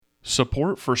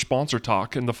Support for Sponsor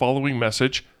Talk and the following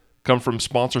message come from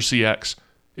Sponsor CX.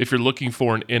 If you're looking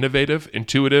for an innovative,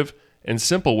 intuitive, and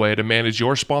simple way to manage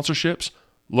your sponsorships,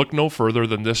 look no further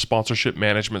than this sponsorship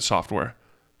management software.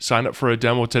 Sign up for a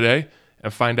demo today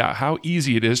and find out how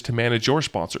easy it is to manage your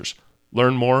sponsors.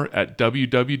 Learn more at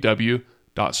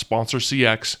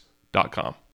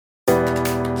www.sponsorcx.com.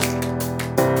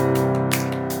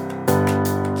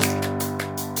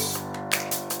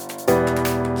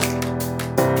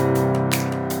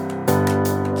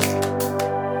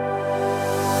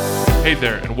 Hey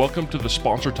there, and welcome to the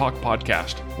Sponsor Talk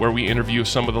podcast, where we interview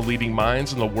some of the leading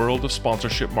minds in the world of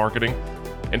sponsorship marketing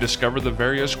and discover the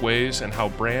various ways and how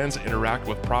brands interact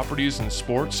with properties in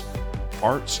sports,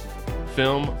 arts,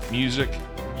 film, music,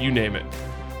 you name it.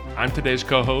 I'm today's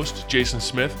co-host, Jason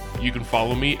Smith. You can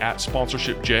follow me at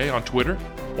SponsorshipJ on Twitter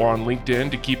or on LinkedIn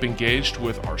to keep engaged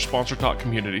with our Sponsor Talk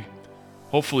community.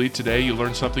 Hopefully today you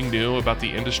learn something new about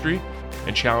the industry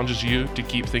and challenges you to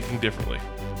keep thinking differently.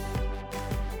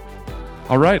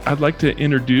 All right, I'd like to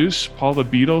introduce Paula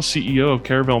Beadle, CEO of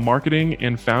Caravel Marketing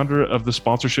and founder of the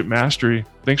Sponsorship Mastery.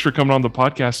 Thanks for coming on the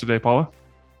podcast today, Paula.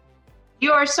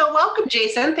 You are so welcome,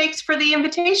 Jason. Thanks for the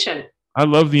invitation. I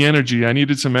love the energy. I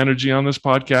needed some energy on this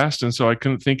podcast, and so I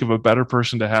couldn't think of a better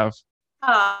person to have.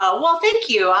 Well, thank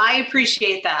you. I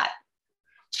appreciate that.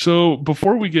 So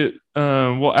before we get,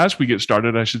 as we get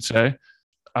started, I should say,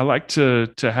 I like to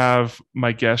have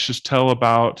my guests just tell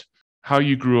about how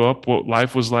you grew up, what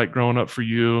life was like growing up for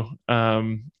you,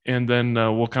 and then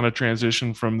we'll kind of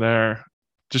transition from there,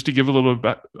 just to give a little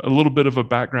bit of a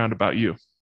background about you.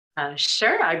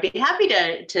 Sure, I'd be happy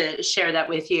to share that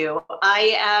with you.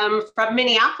 I am from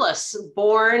Minneapolis,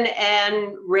 born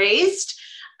and raised.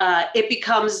 It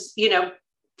becomes,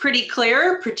 pretty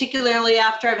clear, particularly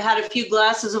after I've had a few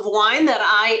glasses of wine, that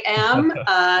I am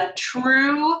a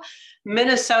true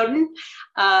Minnesotan.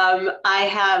 I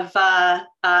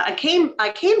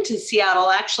came to Seattle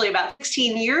actually about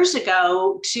 16 years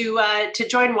ago to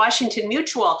join Washington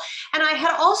Mutual, and I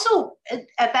had also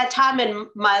at that time in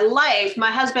my life, my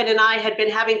husband and I had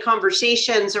been having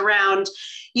conversations around,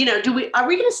 are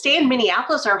we going to stay in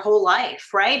Minneapolis our whole life,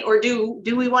 right? Or do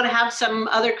we want to have some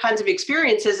other kinds of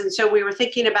experiences? And so we were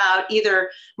thinking about either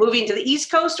moving to the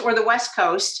East Coast or the West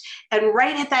Coast. And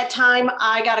right at that time,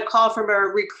 I got a call from a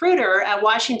recruiter at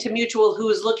Washington Mutual who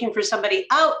was looking for somebody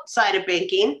outside of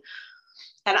banking.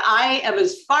 And I am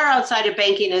as far outside of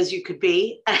banking as you could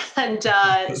be. And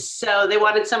so they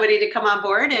wanted somebody to come on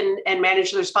board and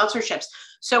manage their sponsorships.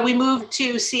 So we moved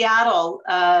to Seattle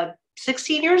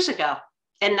 16 years ago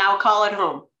and now call it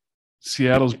home.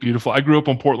 Seattle's beautiful. I grew up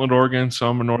in Portland, Oregon, so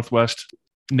I'm a Northwest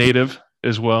native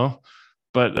as well.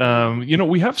 But,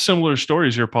 we have similar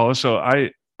stories here, Paula. So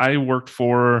I worked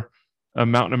for a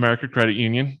Mountain America Credit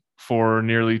Union for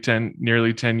nearly 10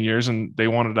 years, and they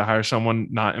wanted to hire someone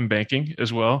not in banking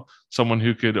as well, someone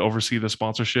who could oversee the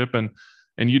sponsorship. And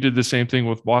you did the same thing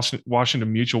with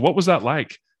Washington Mutual. What was that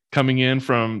like coming in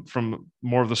from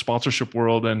more of the sponsorship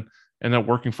world and then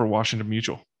working for Washington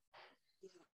Mutual?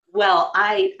 Well,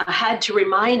 I had to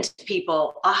remind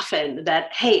people often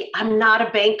that, hey, I'm not a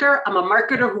banker. I'm a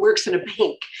marketer who works in a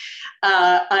bank.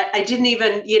 I didn't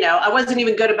even, I wasn't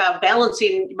even good about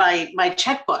balancing my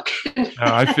checkbook.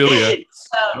 I feel you.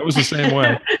 So, I was the same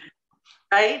way.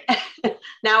 Right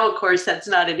now, of course, that's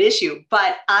not an issue,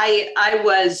 but I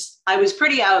was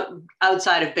pretty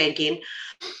outside of banking.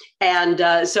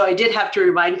 And so I did have to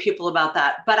remind people about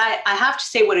that. But I have to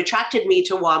say what attracted me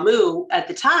to WAMU at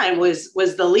the time was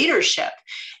the leadership.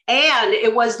 And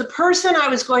it was the person I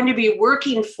was going to be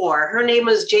working for. Her name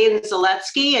was Jane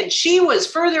Zaletsky, and she was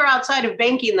further outside of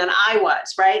banking than I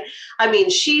was, right? I mean,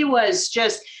 she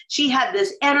had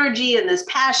this energy and this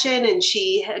passion, and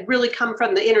she had really come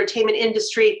from the entertainment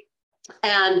industry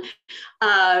and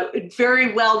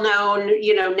very well known,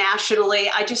 nationally.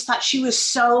 I just thought she was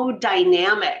so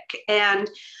dynamic. And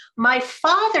my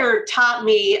father taught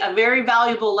me a very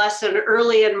valuable lesson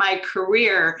early in my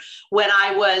career when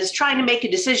I was trying to make a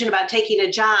decision about taking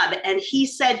a job. And he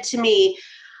said to me,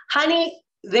 honey,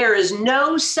 there is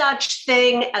no such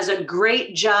thing as a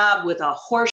great job with a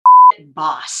horse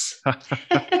boss.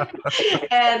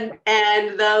 and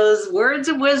those words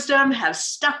of wisdom have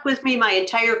stuck with me my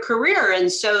entire career. And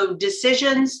so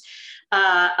decisions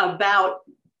about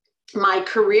my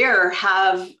career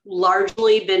have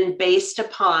largely been based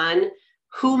upon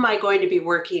who am I going to be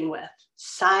working with,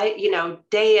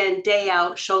 day in, day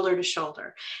out, shoulder to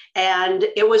shoulder. And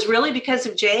it was really because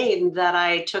of Jane that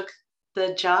I took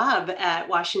the job at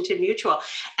Washington Mutual.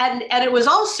 And it was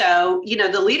also,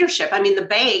 the leadership. I mean, the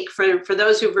bank, for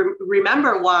those who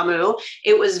remember WAMU,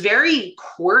 it was very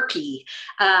quirky.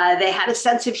 They had a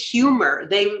sense of humor.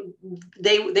 They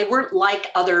weren't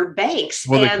like other banks.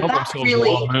 Well, and that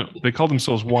really, they called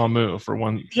themselves WAMU for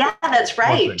one. Yeah, that's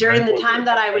right. During the time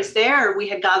that I was there, we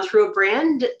had gone through a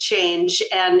brand change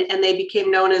and they became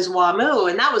known as WAMU.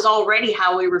 And that was already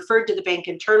how we referred to the bank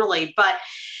internally. But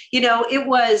it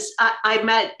was, I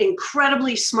met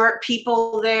incredibly smart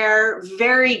people there,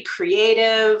 very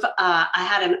creative. I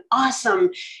had an awesome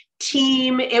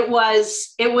team. It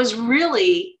was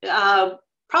really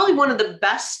probably one of the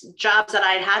best jobs that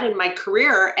I'd had in my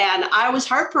career. And I was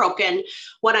heartbroken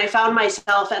when I found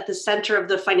myself at the center of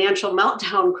the financial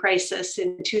meltdown crisis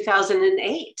in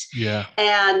 2008. Yeah.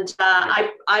 And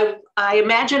I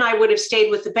imagine I would have stayed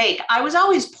with the bank. I was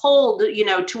always pulled,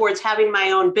 towards having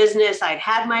my own business. I'd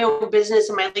had my own business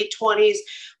in my late 20s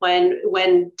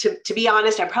when to be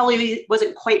honest, I probably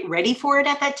wasn't quite ready for it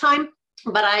at that time.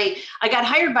 But I got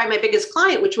hired by my biggest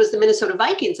client, which was the Minnesota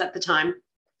Vikings at the time.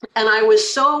 And I was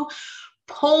so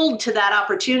pulled to that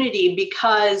opportunity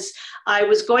because I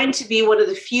was going to be one of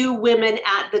the few women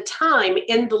at the time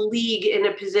in the league in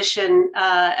a position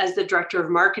as the director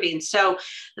of marketing. So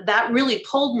that really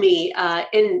pulled me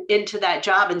into that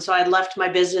job. And so I left my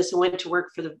business and went to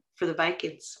work for the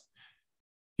Vikings.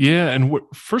 Yeah. And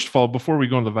first of all, before we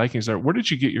go into the Vikings there, where did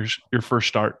you get your first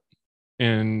start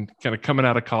in kind of coming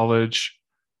out of college?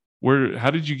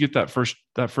 How did you get that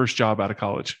first job out of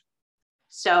college?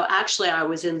 So actually, I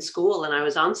was in school and I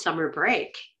was on summer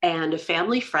break, and a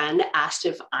family friend asked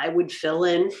if I would fill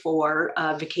in for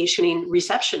a vacationing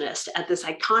receptionist at this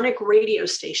iconic radio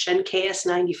station,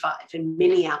 KS95 in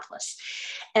Minneapolis.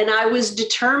 And I was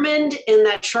determined in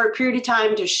that short period of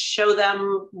time to show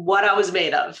them what I was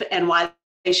made of and why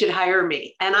they should hire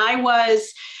me. And I was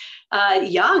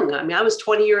young. I mean, I was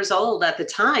 20 years old at the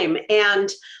time. And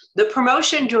the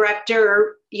promotion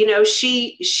director,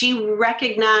 she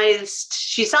recognized,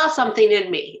 she saw something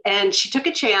in me, and she took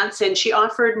a chance and she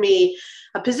offered me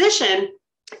a position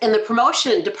in the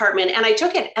promotion department. And I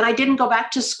took it, and I didn't go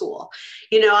back to school.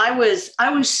 I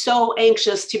was so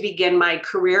anxious to begin my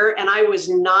career, and I was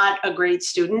not a great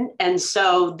student. And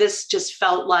so this just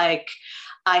felt like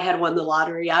I had won the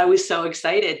lottery. I was so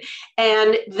excited.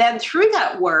 And then through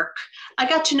that work, I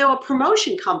got to know a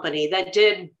promotion company that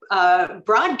did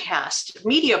broadcast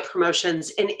media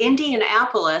promotions in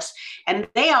Indianapolis, and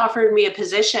they offered me a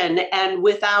position. And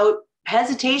without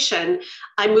hesitation,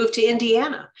 I moved to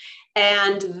Indiana.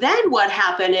 And then what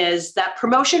happened is that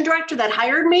promotion director that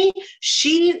hired me,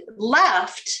 she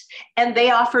left, and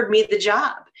they offered me the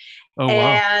job. Oh,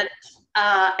 wow.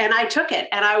 And I took it,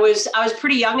 and I was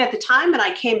pretty young at the time, and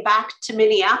I came back to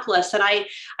Minneapolis, and I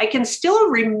can still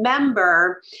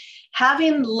remember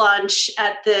having lunch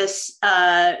at this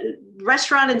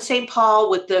restaurant in St. Paul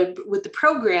with the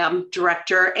program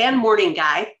director and morning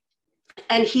guy.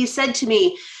 And he said to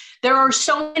me, "There are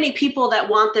so many people that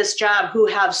want this job who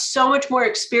have so much more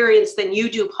experience than you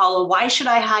do, Paula. Why should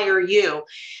I hire you?"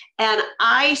 And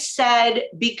I said,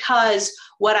 because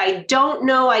what I don't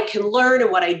know, I can learn,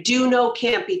 and what I do know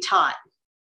can't be taught.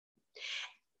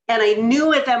 And I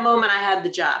knew at that moment I had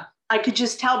the job. I could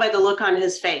just tell by the look on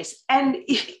his face. And,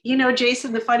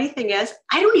 Jason, the funny thing is,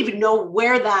 I don't even know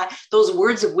where those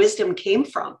words of wisdom came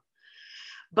from.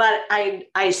 But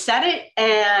I said it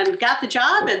and got the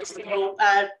job, and so,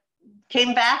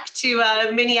 came back to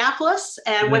Minneapolis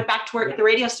and went back to work at the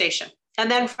radio station. And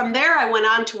then from there, I went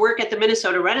on to work at the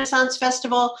Minnesota Renaissance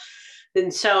Festival.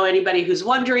 And so anybody who's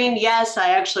wondering, yes,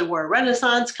 I actually wore a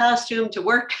Renaissance costume to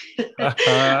work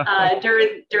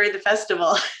during the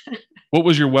festival. What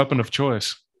was your weapon of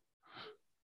choice?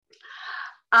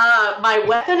 My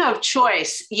weapon of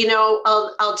choice,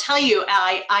 I'll tell you,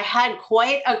 I had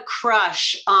quite a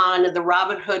crush on the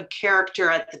Robin Hood character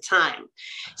at the time.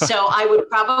 So I would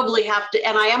probably have to,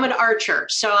 and I am an archer,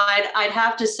 so I'd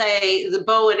have to say the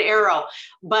bow and arrow,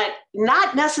 but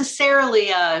not necessarily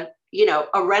a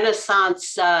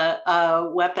Renaissance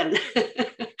weapon.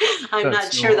 I'm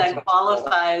not sure that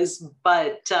qualifies,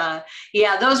 but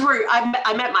those were.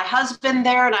 I met my husband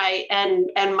there,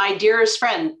 and my dearest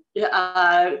friend.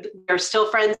 They're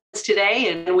still friends today,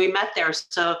 and we met there.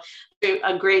 So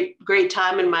a great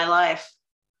time in my life.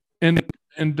 And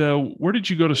where did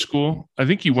you go to school? I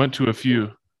think you went to a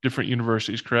few different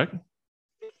universities, correct?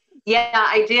 Yeah,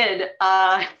 I did.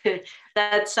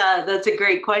 That's a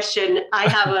great question. I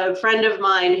have a friend of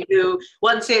mine who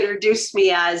once introduced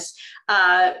me as,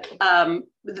 that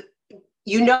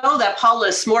Paula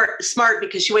is smart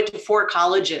because she went to 4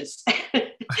 colleges.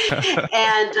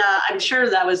 And I'm sure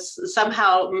that was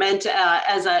somehow meant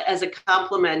as a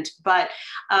compliment. But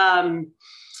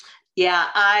yeah,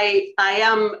 I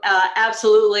am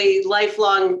absolutely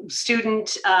lifelong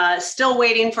student, still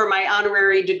waiting for my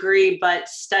honorary degree, but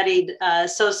studied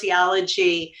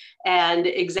sociology and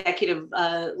executive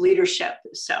leadership.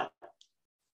 So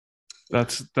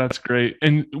That's great.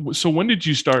 And so when did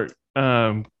you start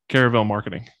Caravel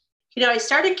Marketing? I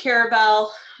started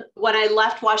Caravel when I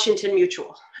left Washington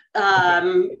Mutual.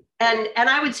 And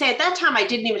I would say at that time, I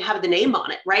didn't even have the name on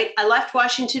it, right? I left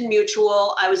Washington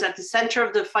Mutual. I was at the center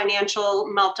of the financial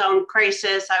meltdown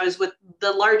crisis. I was with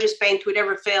the largest bank who'd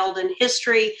ever failed in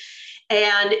history.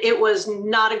 And it was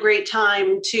not a great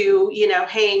time to,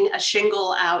 hang a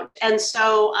shingle out. And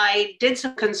so I did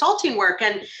some consulting work.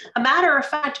 And a matter of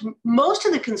fact, most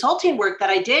of the consulting work that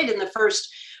I did in the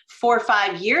first 4 or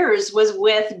 5 years was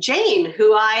with Jane,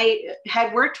 who I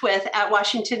had worked with at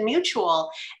Washington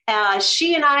Mutual.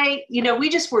 She and I, we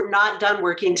just were not done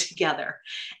working together.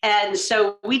 And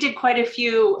so we did quite a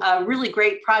few really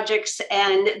great projects.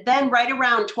 And then right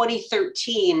around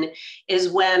 2013 is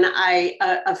when I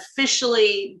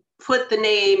officially put the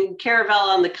name Caravel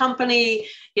on the company,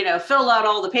 filled out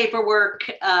all the paperwork,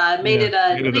 made it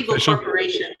a legal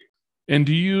corporation. And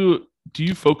do you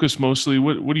focus mostly,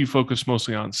 what do you focus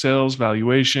mostly on? Sales,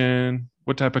 valuation?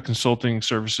 What type of consulting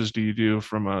services do you do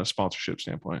from a sponsorship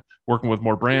standpoint? Working with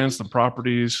more brands than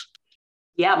properties?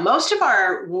 Yeah, most of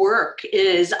our work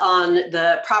is on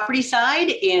the property side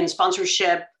in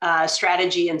sponsorship,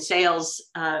 strategy, and sales.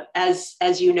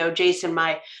 As you know, Jason,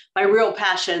 my real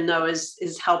passion though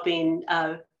is helping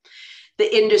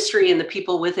the industry and the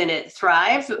people within it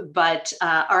thrive. But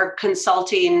our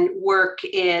consulting work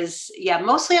is,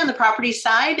 mostly on the property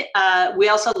side. We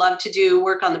also love to do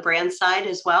work on the brand side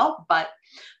as well, but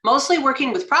mostly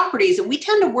working with properties. And we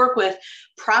tend to work with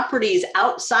properties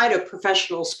outside of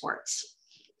professional sports.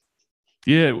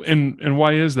 Yeah. And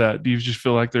why is that? Do you just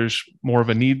feel like there's more of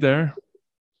a need there?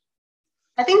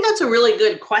 I think that's a really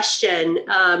good question.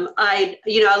 I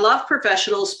love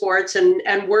professional sports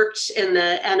and worked in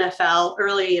the NFL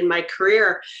early in my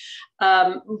career.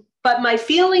 But my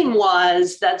feeling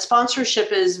was that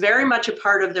sponsorship is very much a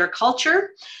part of their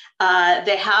culture.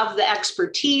 They have the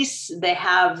expertise, they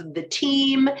have the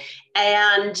team,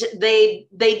 and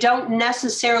they don't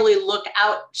necessarily look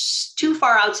out too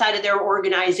far outside of their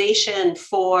organization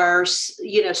for,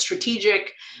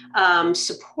 strategic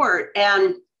support.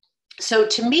 And so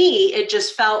to me, it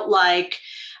just felt like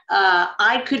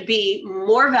I could be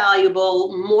more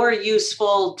valuable, more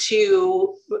useful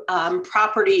to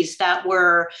properties that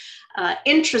were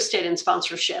interested in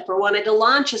sponsorship or wanted to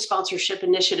launch a sponsorship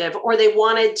initiative, or they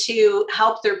wanted to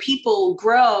help their people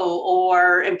grow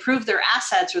or improve their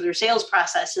assets or their sales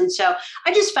process. And so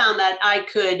I just found that I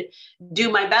could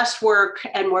do my best work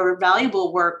and more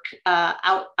valuable work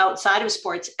outside of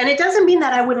sports. And it doesn't mean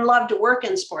that I wouldn't love to work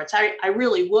in sports. I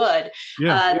really would.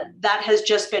 Yeah. That has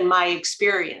just been my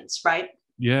experience, right?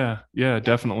 Yeah,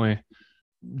 definitely.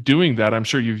 Doing that, I'm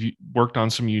sure you've worked on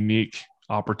some unique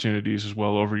opportunities as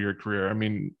well over your career. I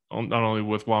mean, not only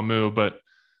with WAMU, but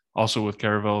also with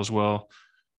Caravel as well.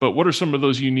 But what are some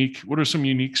unique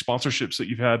sponsorships that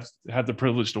you've had the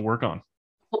privilege to work on?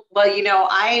 Well,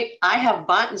 I have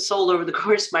bought and sold over the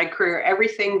course of my career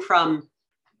everything from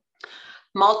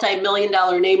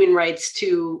multi-million-dollar naming rights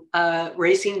to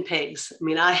racing pigs. I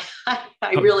mean, I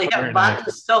really have bought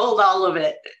and sold all of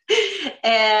it.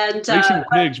 And racing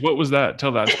pigs, what was that?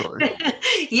 Tell that story.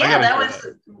 That was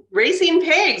racing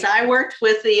pigs. I worked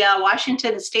with the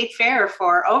Washington State Fair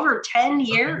for over 10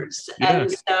 years. Okay.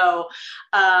 And so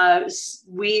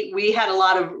we had a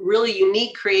lot of really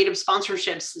unique creative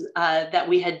sponsorships that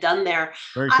we had done there.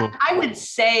 Very cool. I would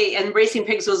say, and racing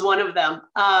pigs was one of them.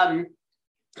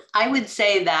 I would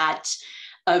say that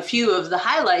a few of the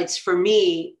highlights for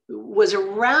me was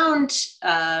around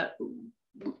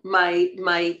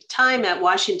my time at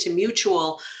Washington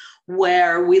Mutual,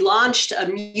 where we launched a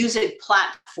music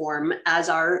platform as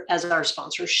our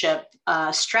sponsorship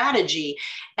strategy.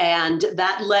 And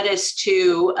that led us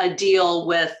to a deal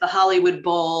with the Hollywood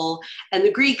Bowl and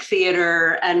the Greek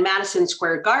Theater and Madison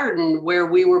Square Garden, where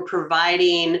we were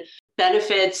providing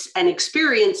benefits and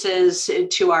experiences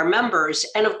to our members.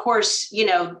 And of course,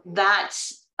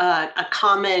 that's a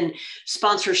common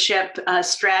sponsorship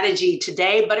strategy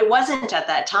today, but it wasn't at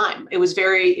that time. It was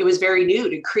very new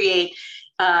to create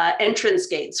entrance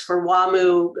gates for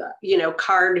WAMU,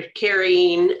 card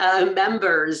carrying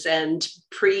members and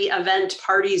pre-event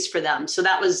parties for them. So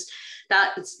that was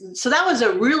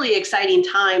a really exciting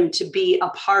time to be a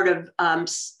part of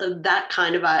that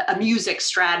kind of a music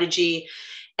strategy.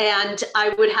 And I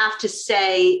would have to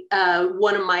say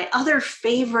one of my other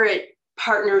favorite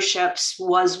partnerships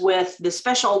was with the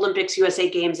Special Olympics, USA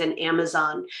Games, and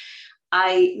Amazon.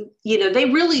 They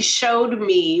really showed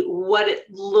me what it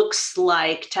looks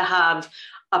like to have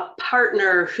a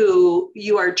partner who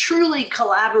you are truly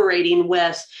collaborating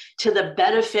with to the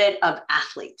benefit of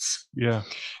athletes. Yeah.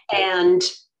 And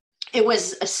it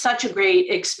was such a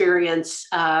great experience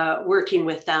working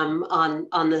with them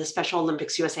on the Special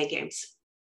Olympics USA Games.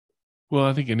 Well,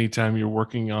 I think anytime you're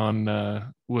working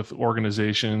on with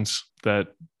organizations that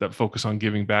focus on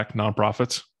giving back,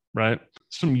 nonprofits, right?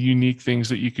 Some unique things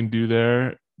that you can do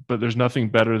there, but there's nothing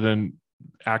better than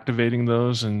activating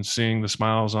those and seeing the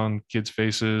smiles on kids'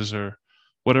 faces or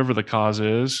whatever the cause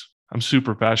is. I'm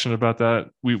super passionate about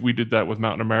that. We did that with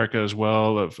Mountain America as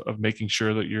well, of making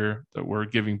sure that we're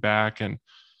giving back, and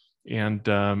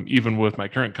even with my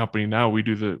current company now, we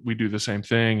do the same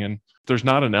thing. And there's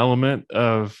not an element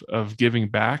of giving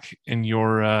back in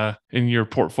your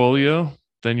portfolio,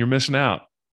 then you're missing out.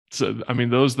 So, I mean,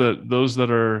 those that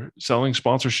are selling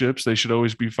sponsorships, they should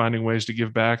always be finding ways to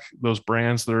give back. Those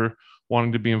brands that are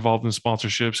wanting to be involved in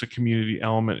sponsorships, a community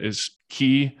element is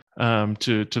key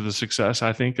to the success,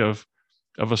 I think, of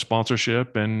a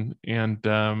sponsorship, and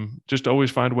just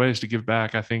always find ways to give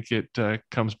back. I think it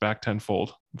comes back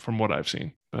tenfold from what I've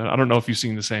seen. I don't know if you've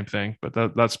seen the same thing, but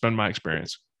that's been my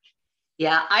experience.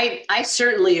 Yeah, I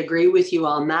certainly agree with you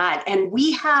on that. And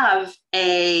we have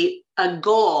a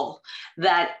goal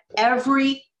that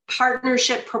every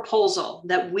partnership proposal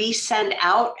that we send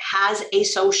out has a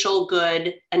social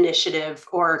good initiative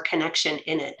or connection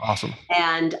in it. Awesome.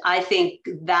 And I think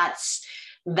that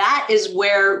is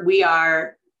where we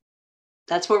are.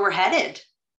 That's where we're headed.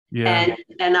 Yeah.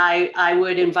 And I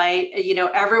would invite,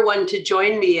 everyone to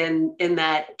join me in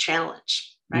that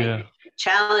challenge, right? Yeah.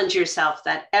 Challenge yourself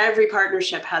that every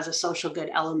partnership has a social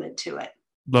good element to it.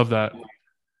 Love that.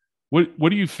 What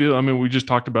do you feel? I mean, we just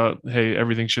talked about, hey,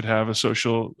 everything should have a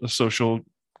social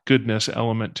goodness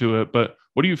element to it, but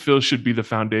what do you feel should be the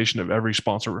foundation of every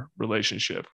sponsor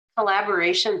relationship?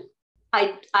 Collaboration.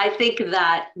 I think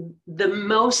that the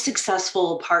most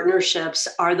successful partnerships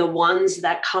are the ones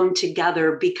that come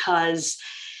together because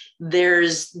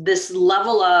there's this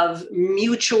level of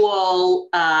mutual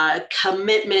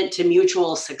commitment to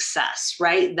mutual success,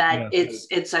 right? That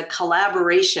it's a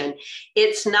collaboration.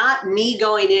 It's not me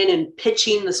going in and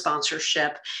pitching the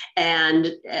sponsorship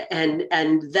and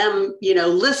them,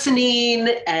 listening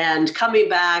and coming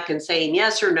back and saying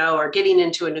yes or no, or getting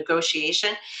into a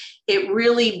negotiation. It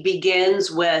really begins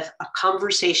with a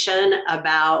conversation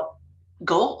about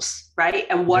goals, right?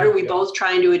 And what are we both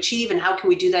trying to achieve, and how can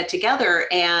we do that together?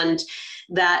 And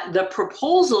that the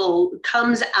proposal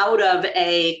comes out of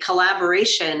a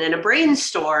collaboration and a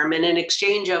brainstorm and an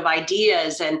exchange of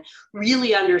ideas and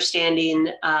really understanding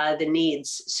the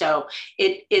needs. So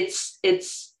it's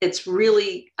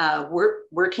really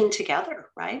working together,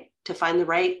 right, to find the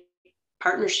right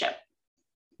partnership.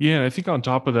 Yeah, and I think on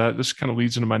top of that, this kind of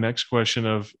leads into my next question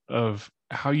of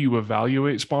how you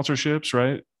evaluate sponsorships,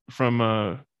 right? From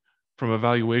a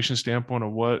valuation standpoint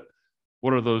of what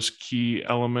are those key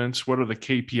elements? What are the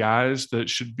KPIs that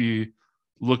should be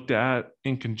looked at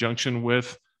in conjunction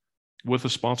with a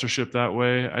sponsorship that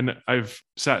way? And I've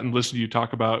sat and listened to you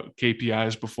talk about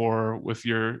KPIs before with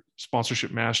your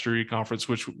sponsorship mastery conference,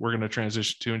 which we're going to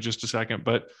transition to in just a second.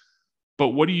 But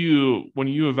what do you, when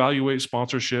you evaluate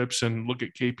sponsorships and look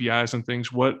at KPIs and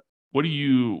things, what do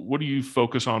you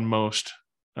focus on most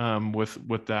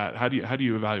with that? How do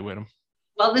you evaluate them?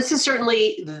 Well, this is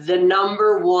certainly the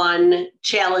number one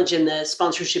challenge in the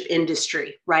sponsorship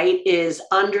industry, right? Is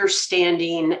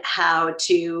understanding how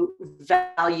to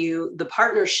value the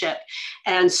partnership.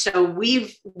 And so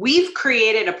we've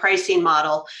created a pricing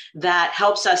model that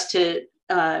helps us to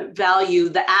value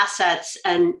the assets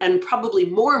and probably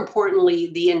more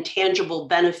importantly, the intangible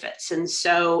benefits. And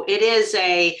so it is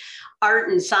a art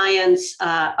and science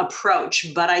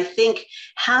approach, but I think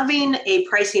having a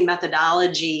pricing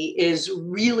methodology is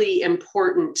really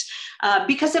important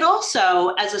because it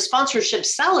also, as a sponsorship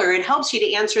seller, it helps you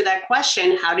to answer that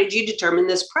question, how did you determine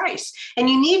this price? And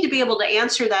you need to be able to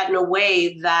answer that in a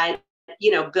way that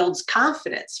builds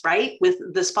confidence, right, with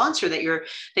the sponsor that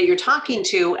you're talking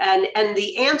to. And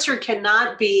the answer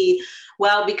cannot be,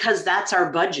 well, because that's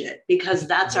our budget, because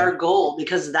that's our goal,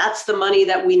 because that's the money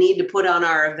that we need to put on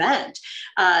our event.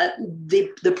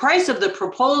 The price of the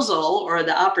proposal or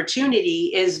the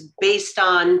opportunity is based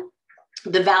on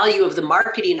the value of the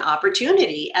marketing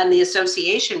opportunity and the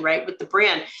association, right, with the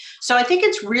brand. So I think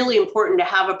it's really important to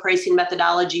have a pricing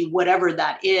methodology, whatever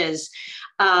that is.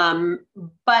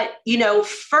 But,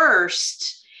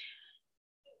 first,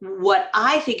 what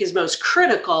I think is most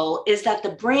critical is that the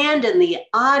brand and the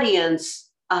audience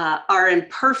are in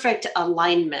perfect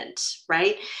alignment,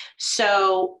 right?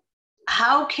 So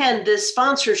how can this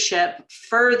sponsorship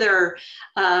further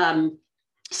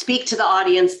speak to the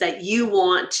audience that you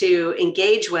want to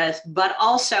engage with, but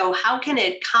also how can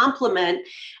it complement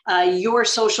your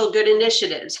social good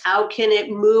initiatives? How can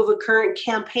it move a current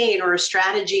campaign or a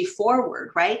strategy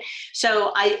forward, right?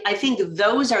 So I think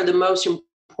those are the most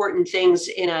important things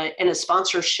in a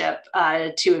sponsorship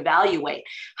to evaluate.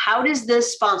 How does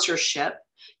this sponsorship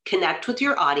connect with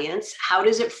your audience? How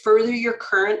does it further your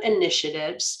current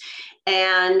initiatives?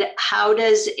 And how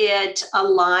does it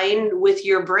align with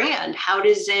your brand? How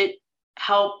does it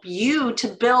help you to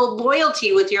build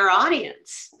loyalty with your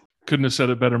audience? Couldn't have said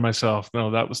it better myself.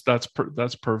 No, that's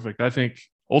perfect. I think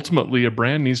ultimately a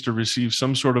brand needs to receive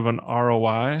some sort of an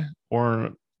ROI or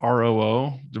an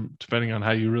ROO, depending on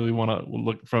how you really want to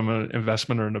look from an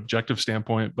investment or an objective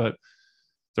standpoint. But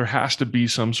there has to be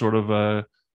some sort of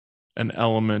an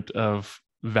element of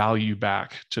value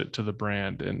back to the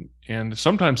brand, and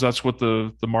sometimes that's what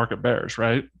the market bears,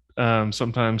 right?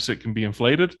 Sometimes it can be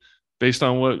inflated based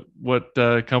on what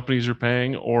companies are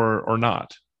paying or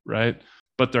not, right?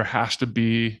 But there has to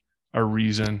be a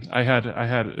reason. I had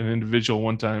an individual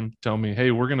one time tell me, "Hey,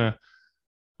 I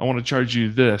want to charge you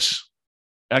this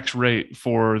X rate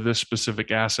for this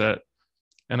specific asset,"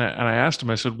 and I asked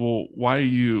him, I said, "Well, why are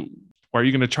you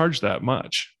going to charge that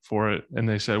much for it?" And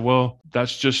they said, "Well,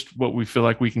 that's just what we feel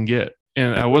like we can get."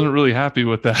 And I wasn't really happy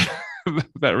with that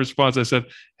that response. I said,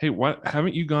 "Hey, what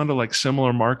haven't you gone to like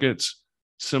similar markets,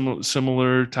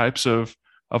 similar types of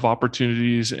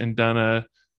opportunities and done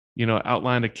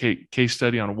outlined a case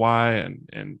study on why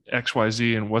and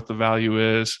XYZ and what the value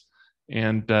is?"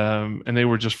 And they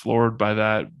were just floored by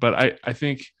that. But I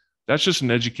think that's just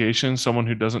an education, someone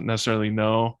who doesn't necessarily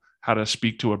know how to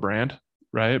speak to a brand,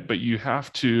 right? But you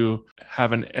have to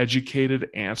have an educated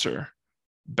answer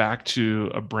back to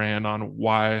a brand on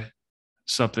why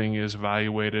something is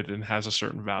evaluated and has a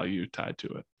certain value tied to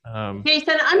it.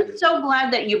 Jason, I'm so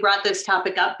glad that you brought this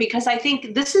topic up, because I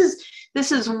think this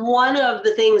is one of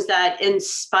the things that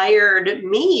inspired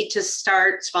me to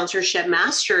start Sponsorship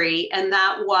Mastery, and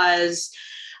that was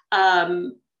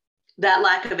that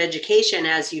lack of education,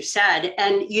 as you said.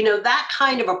 And that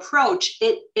kind of approach,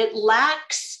 it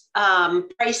lacks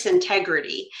price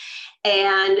integrity.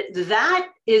 And that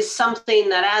is something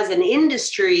that as an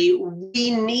industry,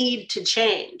 we need to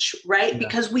change, right? Yeah.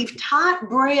 Because we've taught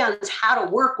brands how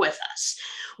to work with us.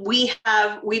 We've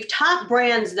taught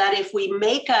brands that if we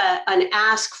make an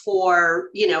ask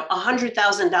for,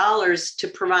 $100,000 to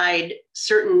provide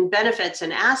certain benefits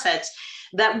and assets,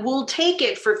 that we'll take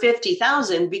it for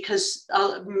 50,000, because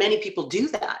many people do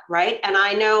that, right? And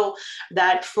I know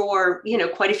that for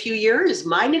quite a few years,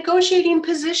 my negotiating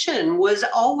position was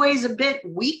always a bit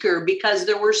weaker because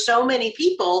there were so many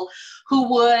people who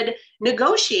would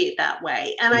negotiate that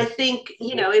way. And I think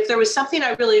if there was something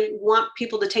I really want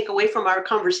people to take away from our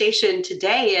conversation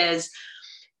today is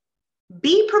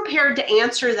be prepared to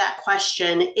answer that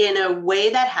question in a way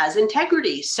that has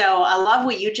integrity. So I love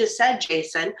what you just said,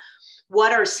 Jason.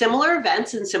 What are similar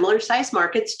events in similar size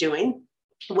markets doing?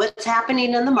 What's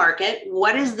happening in the market?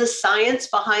 What is the science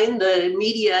behind the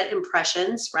media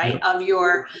impressions, right, of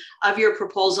your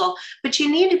proposal? But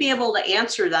you need to be able to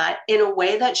answer that in a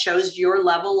way that shows your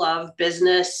level of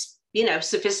business,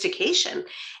 sophistication,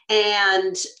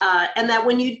 and that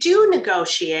when you do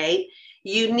negotiate,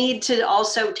 you need to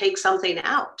also take something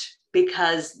out,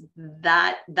 because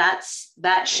that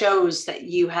shows that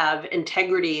you have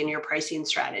integrity in your pricing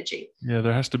strategy. Yeah,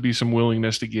 there has to be some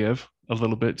willingness to give a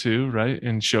little bit too, right?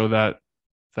 And show that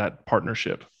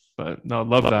partnership. But no,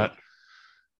 love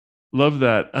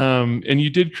that. And you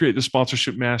did create the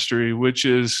Sponsorship Mastery, which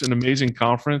is an amazing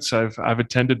conference. I've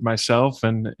attended myself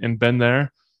and been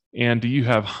there. And you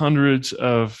have hundreds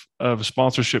of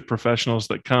sponsorship professionals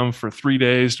that come for 3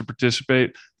 days to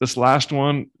participate. This last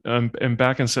one, and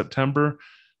back in September,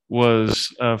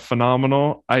 was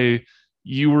phenomenal.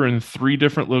 You were in 3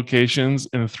 different locations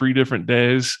in 3 different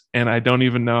days, and I don't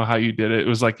even know how you did it. It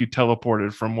was like you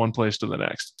teleported from one place to the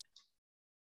next.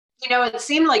 It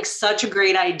seemed like such a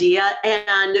great idea.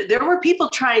 And there were people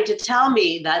trying to tell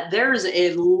me that there's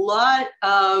a lot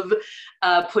of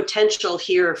potential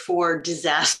here for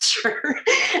disaster.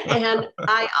 And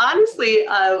I honestly,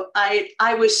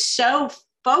 I was so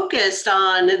focused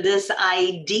on this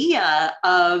idea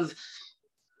of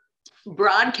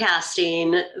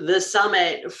broadcasting the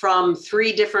summit from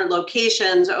 3 different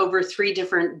locations over 3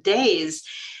 different days,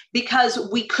 because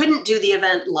we couldn't do the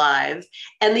event live.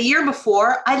 And the year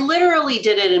before, I literally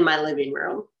did it in my living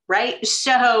room, right?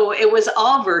 So it was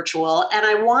all virtual, and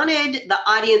I wanted the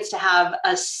audience to have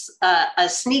a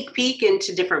sneak peek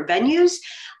into different venues.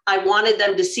 I wanted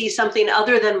them to see something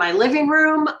other than my living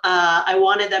room. I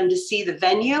wanted them to see the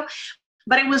venue.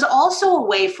 But it was also a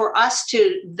way for us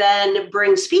to then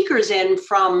bring speakers in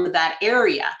from that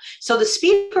area. So the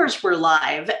speakers were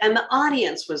live and the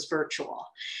audience was virtual.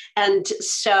 And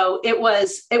so it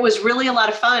was really a lot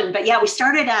of fun. But yeah, we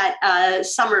started at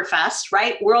Summerfest,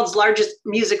 right? World's largest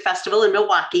music festival in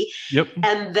Milwaukee. Yep.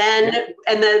 And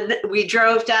then we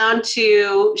drove down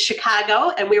to Chicago,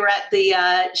 and we were at the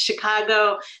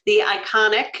Chicago, the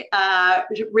iconic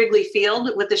Wrigley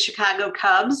Field with the Chicago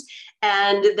Cubs,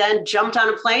 and then jumped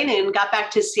on a plane and got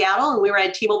back to Seattle, and we were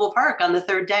at T-Mobile Park on the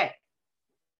third day.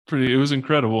 It was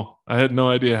incredible. I had no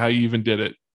idea how you even did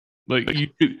it. Like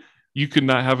you could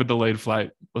not have a delayed flight.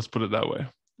 Let's put it that way,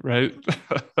 right?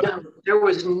 No, there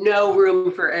was no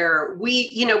room for error.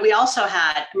 We also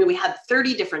had, we had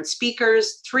 30 different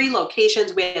speakers, 3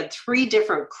 locations. We had 3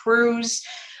 different crews.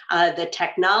 The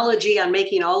technology on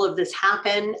making all of this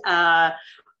happen.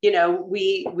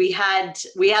 We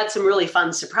had some really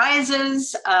fun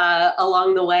surprises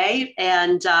along the way,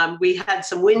 and we had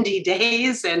some windy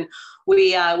days, and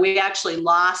we actually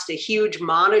lost a huge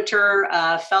monitor,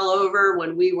 fell over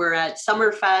when we were at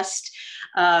Summerfest.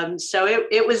 So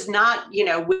it was not,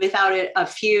 without a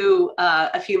few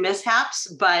mishaps,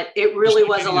 but it really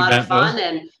was a lot of fun. Though.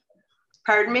 And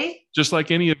pardon me? Just like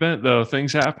any event, though,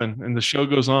 things happen and the show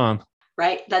goes on.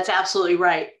 Right. That's absolutely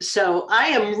right. So I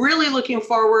am really looking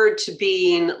forward to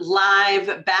being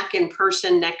live back in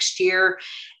person next year.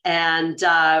 And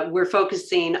we're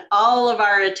focusing all of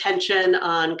our attention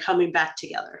on coming back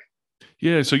together.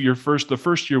 Yeah. So the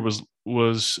first year was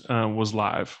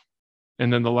live,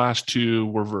 and then the last 2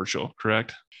 were virtual,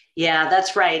 correct? Yeah,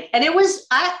 that's right. And it was,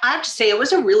 I have to say, it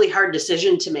was a really hard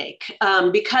decision to make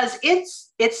because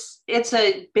it's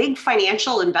a big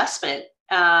financial investment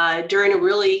during a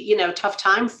really, tough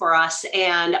time for us,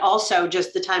 and also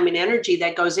just the time and energy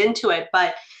that goes into it.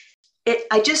 But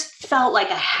I just felt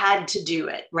like I had to do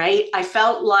it, right? I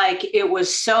felt like it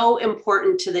was so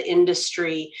important to the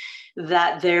industry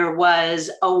that there was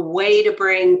a way to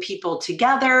bring people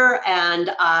together, and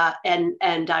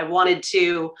I wanted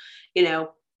to,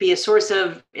 be a source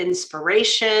of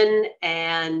inspiration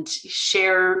and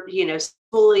share, use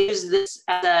this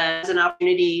as an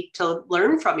opportunity to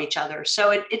learn from each other.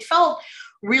 So it felt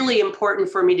really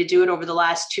important for me to do it over the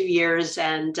last 2 years.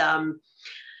 And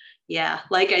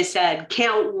like I said,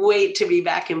 can't wait to be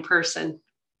back in person.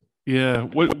 Yeah.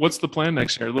 What's the plan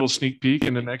next year? A little sneak peek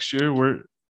into next year.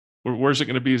 Where's it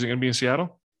going to be? Is it going to be in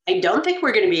Seattle? I don't think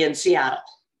we're going to be in Seattle.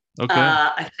 Okay.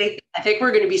 I think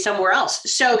we're going to be somewhere else.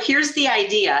 So here's the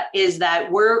idea: is that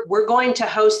we're going to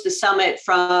host the summit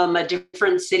from a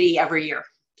different city every year.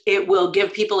 It will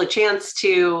give people a chance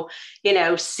to,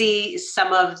 see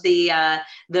some of the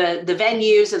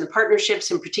venues and the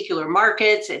partnerships in particular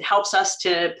markets. It helps us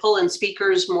to pull in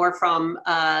speakers more from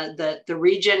the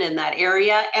region in that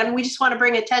area, and we just want to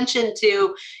bring attention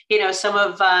to,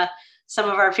 some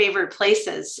of our favorite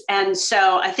places. And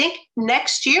so I think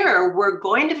next year we're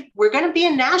going to be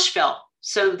in Nashville.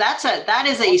 So that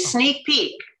is a sneak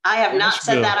peek. I have not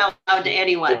said that out loud to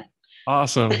anyone.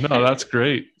 Awesome. No, that's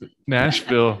great.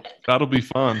 Nashville. That'll be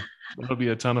fun. That'll be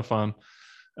a ton of fun.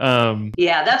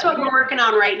 That's what we're working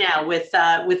on right now with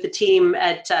the team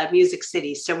at Music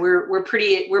City. So we're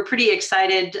pretty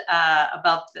excited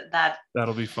about that.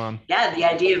 That'll be fun. Yeah. The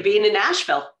idea of being in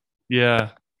Nashville.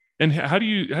 Yeah. And how do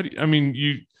you, I mean,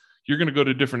 you're going to go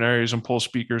to different areas and pull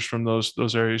speakers from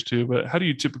those areas too, but how do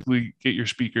you typically get your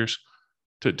speakers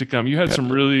to come? You had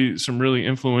some really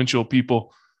influential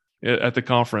people at the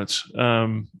conference.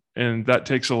 And that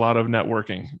takes a lot of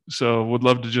networking. So would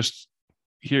love to just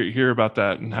hear about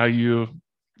that and how you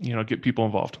get people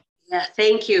involved. Yeah.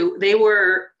 Thank you. They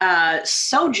were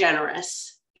so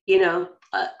generous,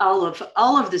 all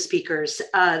of the speakers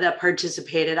that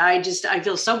participated. I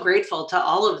feel so grateful to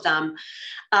all of them.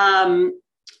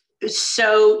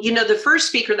 So, the first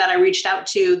speaker that I reached out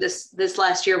to this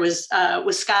last year was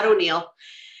Scott O'Neill.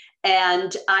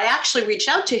 And I actually reached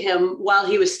out to him while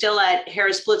he was still at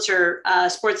Harris Blitzer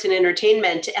Sports and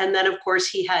Entertainment. And then, of course,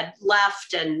 he had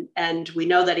left, and we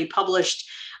know that he published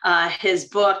his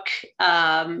book.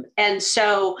 And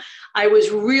so I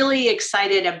was really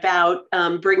excited about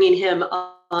bringing him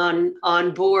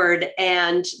on board,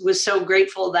 and was so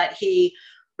grateful that he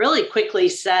really quickly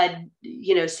said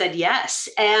yes.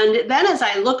 And then as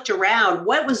I looked around,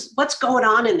 what's going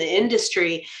on in the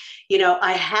industry,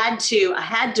 I had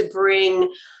to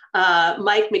bring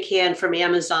Mike McCann from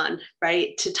Amazon,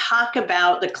 right, to talk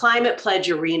about the Climate Pledge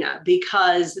Arena,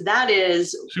 because that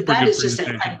is just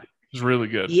it's really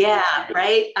good. Yeah,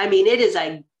 right. I mean, it is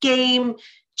a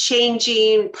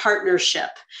game-changing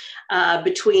partnership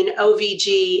between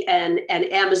OVG and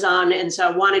Amazon. And so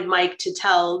I wanted Mike to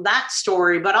tell that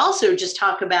story, but also just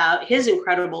talk about his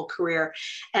incredible career.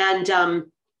 And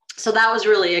so that was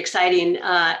really exciting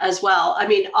as well. I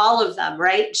mean, all of them,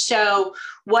 right? So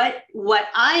what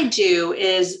I do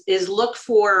is look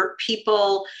for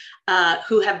people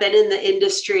who have been in the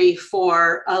industry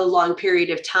for a long period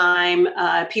of time,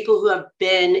 people who have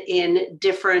been in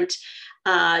different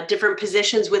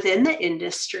positions within the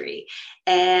industry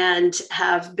and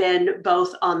have been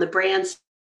both on the brand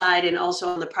side and also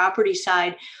on the property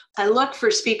side. I look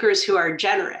for speakers who are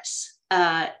generous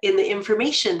in the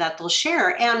information that they'll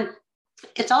share. And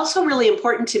it's also really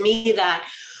important to me that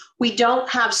we don't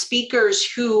have speakers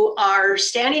who are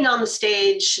standing on the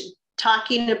stage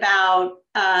talking about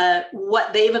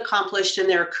what they've accomplished in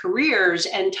their careers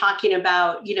and talking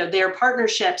about, their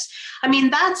partnerships. I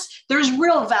mean, there's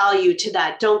real value to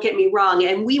that. Don't get me wrong.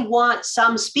 And we want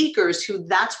some speakers who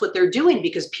that's what they're doing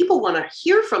because people want to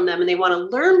hear from them and they want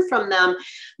to learn from them.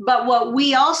 But what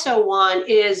we also want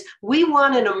is we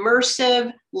want an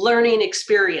immersive learning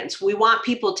experience. We want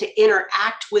people to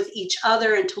interact with each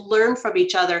other and to learn from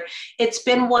each other. It's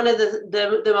been one of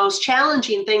the most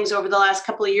challenging things over the last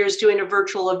couple of years doing a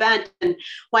virtual event, and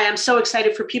why I'm so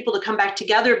excited for people to come back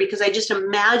together, because I just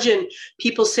imagine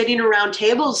people sitting around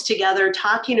tables together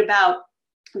talking about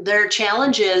their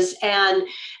challenges and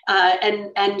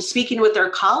speaking with their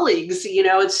colleagues.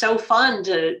 It's so fun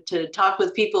to talk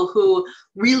with people who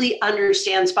really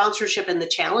understand sponsorship and the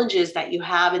challenges that you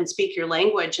have and speak your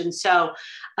language. And so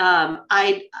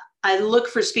I look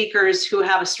for speakers who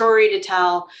have a story to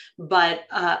tell, but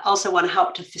also want to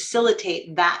help to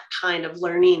facilitate that kind of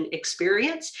learning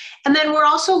experience. And then we're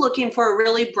also looking for a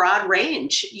really broad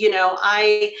range.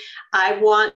 I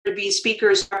want to be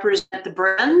speakers who represent the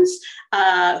brands,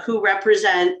 who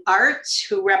represent arts,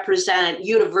 who represent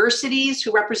universities,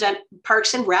 who represent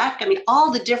Parks and Rec. I mean,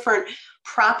 all the different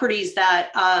properties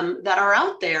that are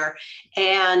out there.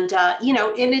 And,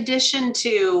 in addition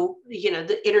to,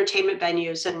 the entertainment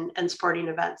venues and sporting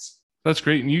events. That's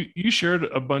great. And you shared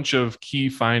a bunch of key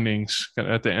findings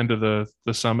at the end of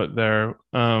the summit there.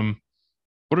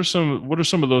 What are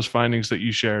some of those findings that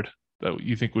you shared that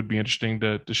you think would be interesting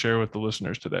to share with the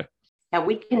listeners today? Yeah,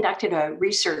 we conducted a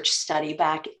research study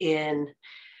back in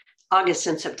August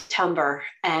and September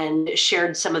and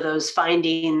shared some of those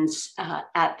findings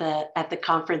at the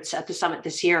conference, at the summit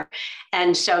this year.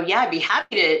 And so, yeah, I'd be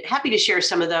happy to share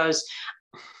some of those.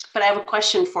 But I have a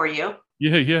question for you.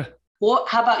 Yeah. Well,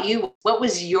 how about you? What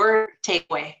was your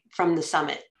takeaway from the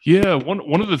summit? Yeah,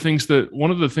 one of the things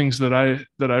that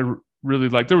I really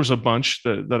liked, there was a bunch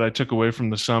that I took away from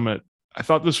the summit. I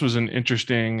thought this was an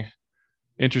interesting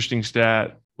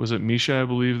stat. Was it Misha, I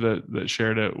believe, that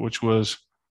shared it, which was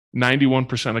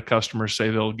 91% of customers say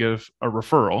they'll give a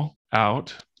referral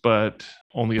out, but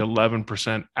only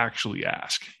 11% actually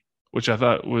ask, which I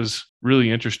thought was really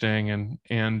interesting.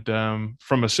 And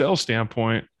from a sales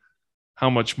standpoint, how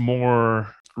much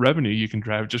more revenue you can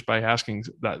drive just by asking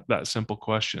that simple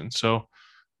question. So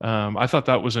I thought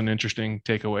that was an interesting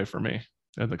takeaway for me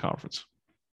at the conference.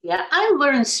 Yeah, I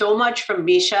learned so much from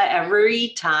Misha every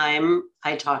time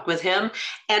I talk with him.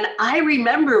 And I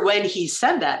remember when he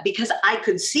said that because I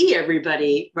could see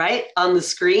everybody right on the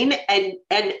screen. And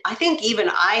I think even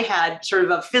I had sort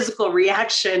of a physical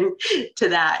reaction to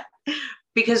that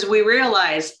because we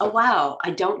realized, oh, wow, I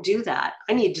don't do that.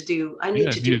 I need to do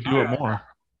it more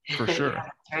for sure. Yeah,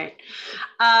 that's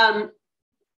right.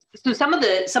 So some of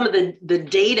the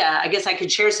data, I guess I could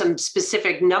share some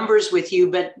specific numbers with you,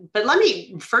 but let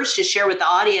me first just share with the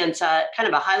audience kind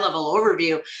of a high level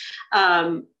overview.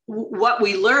 What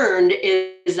we learned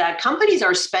is that companies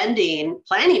are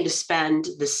planning to spend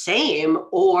the same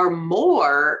or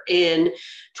more in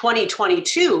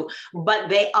 2022, but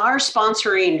they are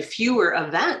sponsoring fewer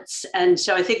events. And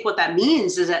so I think what that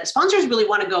means is that sponsors really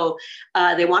want to go,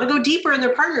 they want to go deeper in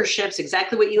their partnerships,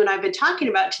 exactly what you and I have been talking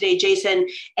about today, Jason,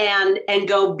 and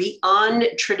go beyond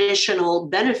traditional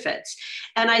benefits.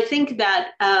 And I think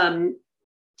that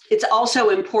it's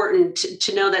also important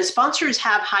to know that sponsors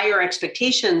have higher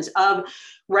expectations of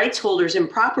rights holders and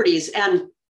properties. And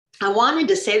I wanted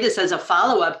to say this as a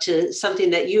follow-up to something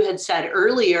that you had said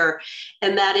earlier,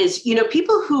 and that is,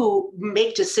 people who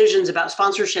make decisions about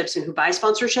sponsorships and who buy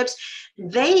sponsorships,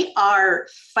 they are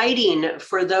fighting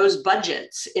for those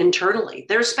budgets internally.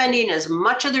 They're spending as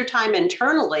much of their time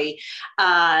internally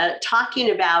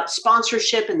talking about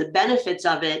sponsorship and the benefits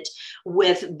of it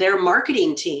with their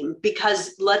marketing team,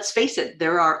 because let's face it,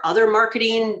 there are other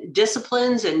marketing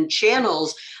disciplines and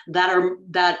channels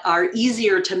that are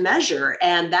easier to measure,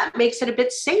 and that makes it a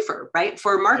bit safer, right,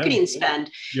 for marketing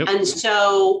spend. Yep. And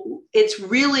so it's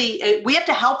really, we have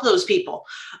to help those people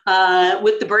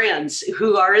with the brands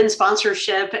who are in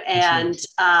sponsorship and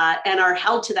are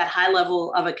held to that high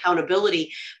level of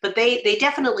accountability. But they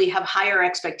definitely have higher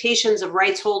expectations of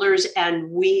rights holders, and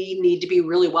we need to be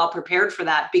really well prepared for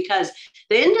that, because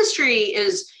the industry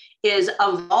is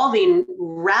evolving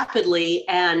rapidly,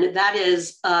 and that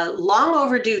is a long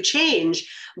overdue change,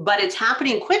 but it's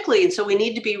happening quickly. And so we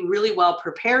need to be really well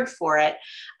prepared for it.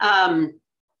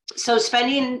 So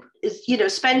spending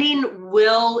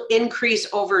will increase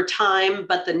over time,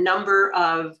 but the number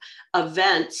of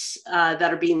events that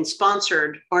are being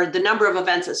sponsored, or the number of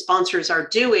events that sponsors are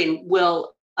doing,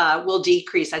 will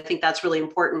decrease. I think that's really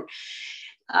important.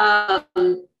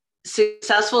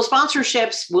 Successful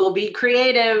sponsorships will be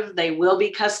creative, they will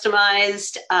be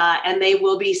customized, and they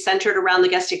will be centered around the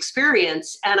guest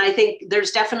experience. And I think there's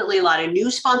definitely a lot of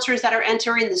new sponsors that are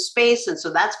entering the space. And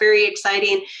so that's very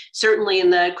exciting, certainly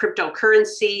in the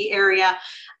cryptocurrency area.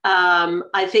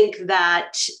 I think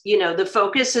that, the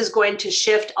focus is going to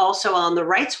shift also on the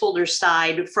rights holder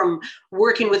side, from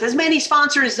working with as many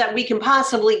sponsors that we can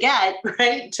possibly get,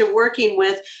 right, to working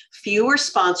with fewer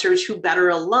sponsors who better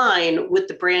align with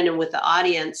the brand and with the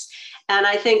audience. And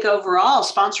I think overall,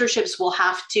 sponsorships will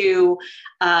have to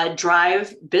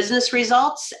drive business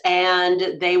results,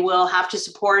 and they will have to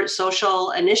support social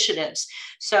initiatives.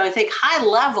 So I think high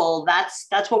level,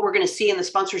 that's what we're going to see in the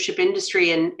sponsorship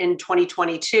industry in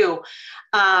 2022.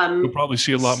 We'll probably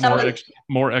see a lot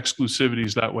more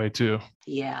exclusivities that way too.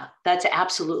 Yeah, that's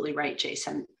absolutely right,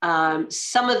 Jason.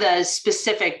 Some of the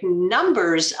specific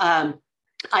numbers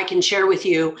I can share with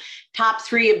you. Top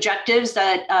 3 objectives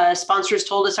that sponsors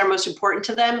told us are most important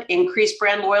to them: increase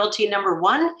brand loyalty, number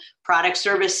 1; product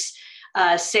service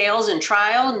sales and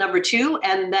trial, number 2;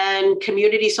 and then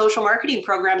community social marketing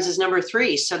programs is number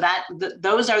 3. So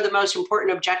those are the most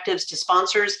important objectives to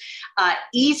sponsors.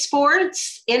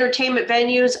 Esports, entertainment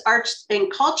venues, arts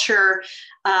and culture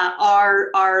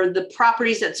are the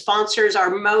properties that sponsors are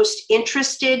most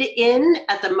interested in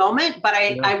at the moment. But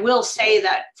I will say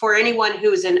that for anyone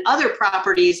who's in other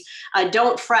properties,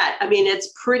 don't fret. I mean,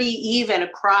 it's pretty even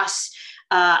across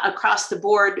the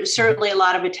board. Certainly a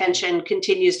lot of attention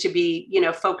continues to be,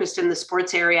 focused in the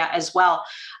sports area as well.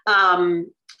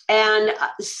 And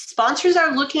sponsors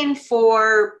are looking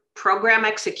for program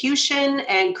execution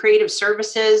and creative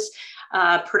services,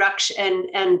 production.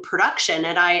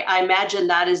 And I imagine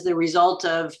that is the result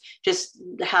of just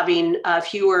having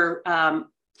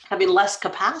having less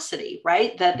capacity,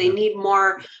 right? That they need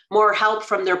more help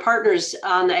from their partners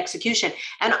on the execution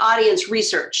and audience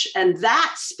research. And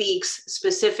that speaks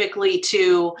specifically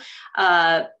to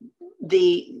the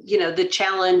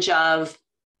challenge of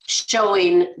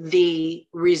showing the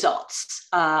results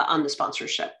on the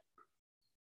sponsorship.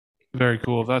 Very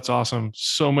cool. That's awesome.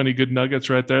 So many good nuggets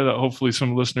right there that hopefully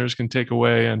some listeners can take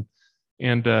away,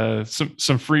 and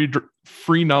some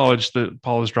free knowledge that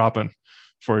Paul is dropping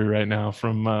for you right now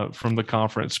from the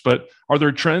conference. But are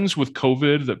there trends with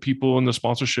COVID that people in the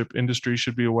sponsorship industry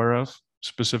should be aware of,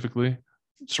 specifically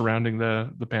surrounding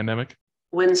the pandemic?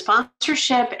 When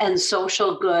sponsorship and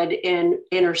social good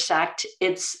intersect,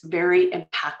 it's very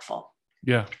impactful.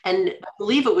 Yeah. And I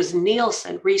believe it was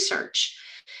Nielsen Research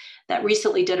that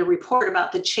recently did a report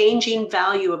about the changing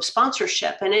value of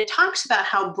sponsorship. And it talks about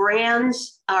how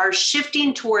brands are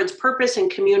shifting towards purpose and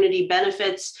community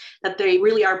benefits, that they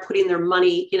really are putting their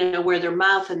money, where their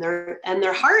mouth and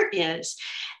their heart is.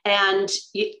 And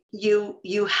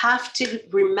you have to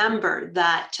remember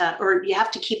that, or you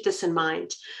have to keep this in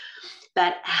mind,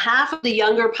 that half of the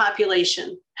younger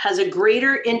population has a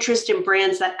greater interest in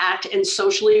brands that act in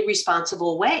socially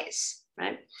responsible ways,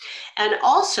 right? And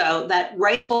also that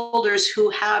right holders who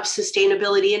have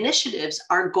sustainability initiatives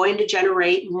are going to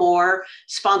generate more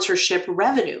sponsorship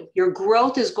revenue. Your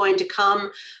growth is going to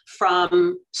come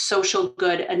from social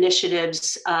good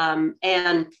initiatives.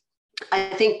 And I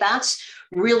think that's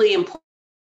really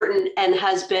important and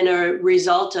has been a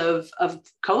result of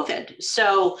COVID.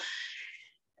 So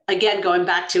again, going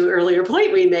back to an earlier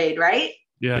point we made, right?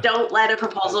 Yeah. Don't let a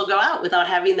proposal go out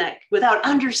without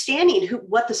understanding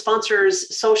what the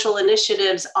sponsor's social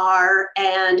initiatives are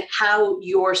and how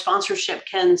your sponsorship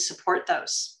can support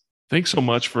those. Thanks so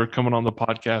much for coming on the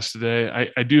podcast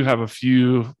today. I do have a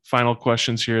few final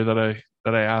questions here that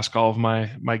that I ask all of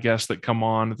my guests that come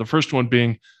on. The first one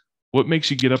being, what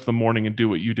makes you get up in the morning and do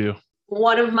what you do?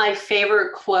 One of my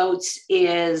favorite quotes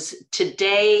is,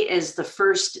 today is the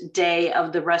first day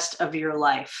of the rest of your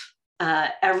life.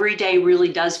 Every day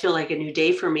really does feel like a new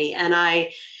day for me. And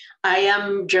I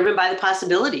am driven by the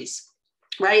possibilities,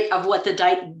 right, of what the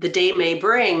day may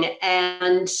bring.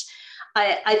 And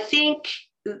I think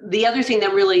the other thing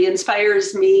that really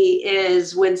inspires me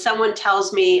is when someone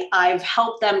tells me I've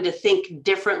helped them to think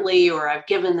differently, or I've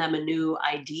given them a new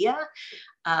idea.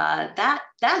 That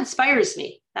inspires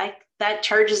me. That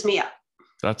charges me up.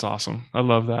 That's awesome. I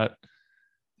love that.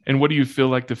 And what do you feel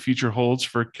like the future holds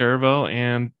for Caravel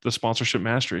and the Sponsorship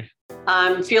Mastery?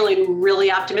 I'm feeling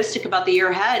really optimistic about the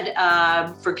year ahead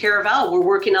for Caravel. We're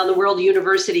working on the World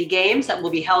University Games that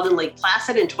will be held in Lake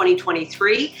Placid in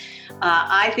 2023.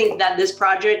 I think that this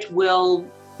project will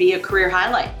be a career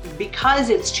highlight because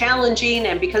it's challenging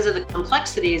and because of the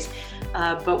complexities,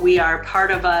 but we are part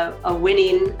of a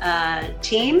winning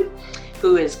team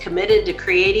who is committed to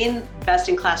creating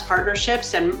best-in-class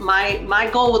partnerships. And my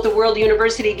goal with the World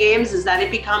University Games is that it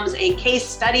becomes a case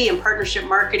study in partnership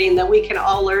marketing that we can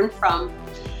all learn from.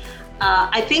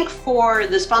 I think for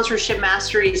the Sponsorship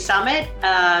Mastery Summit,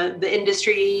 the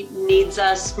industry needs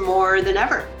us more than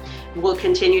ever. We'll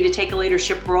continue to take a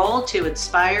leadership role to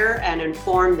inspire and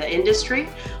inform the industry.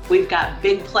 We've got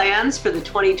big plans for the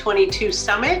 2022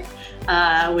 summit,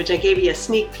 which I gave you a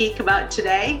sneak peek about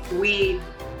today. We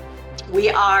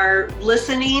are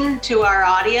listening to our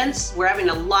audience. We're having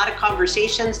a lot of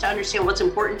conversations to understand what's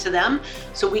important to them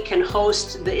so we can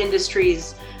host the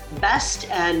industry's best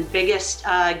and biggest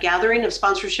gathering of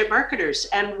sponsorship marketers.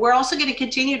 And we're also going to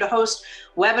continue to host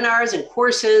webinars and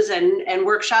courses and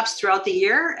workshops throughout the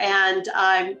year. And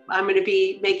I'm going to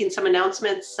be making some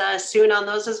announcements soon on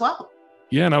those as well.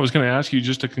 Yeah, and I was going to ask you,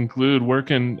 just to conclude, where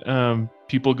can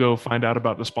people go find out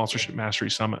about the Sponsorship Mastery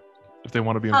Summit if they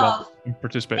want to be involved and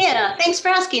participate? Yeah, thanks for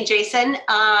asking, Jason.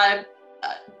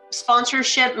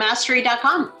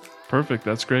 Sponsorshipmastery.com. Perfect.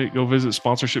 That's great. Go visit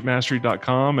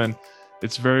sponsorshipmastery.com, and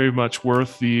it's very much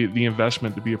worth the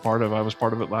investment to be a part of. I was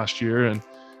part of it last year,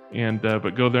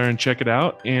 but go there and check it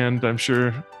out. And I'm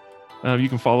sure you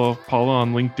can follow Paula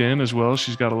on LinkedIn as well.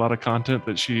 She's got a lot of content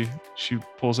that she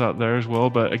pulls out there as well.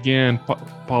 But again,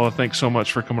 Paula, thanks so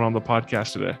much for coming on the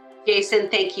podcast today. Jason,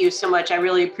 thank you so much. I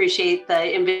really appreciate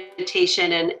the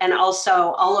invitation and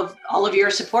also all of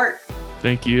your support.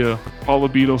 Thank you. Paula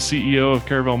Beadle, CEO of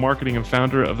Caravel Marketing and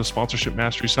founder of the Sponsorship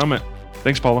Mastery Summit.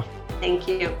 Thanks, Paula. Thank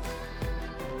you.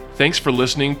 Thanks for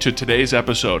listening to today's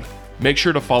episode. Make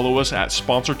sure to follow us at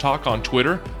Sponsor Talk on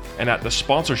Twitter and at the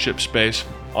Sponsorship Space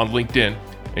on LinkedIn,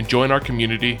 and join our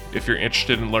community if you're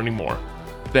interested in learning more.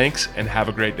 Thanks, and have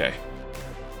a great day.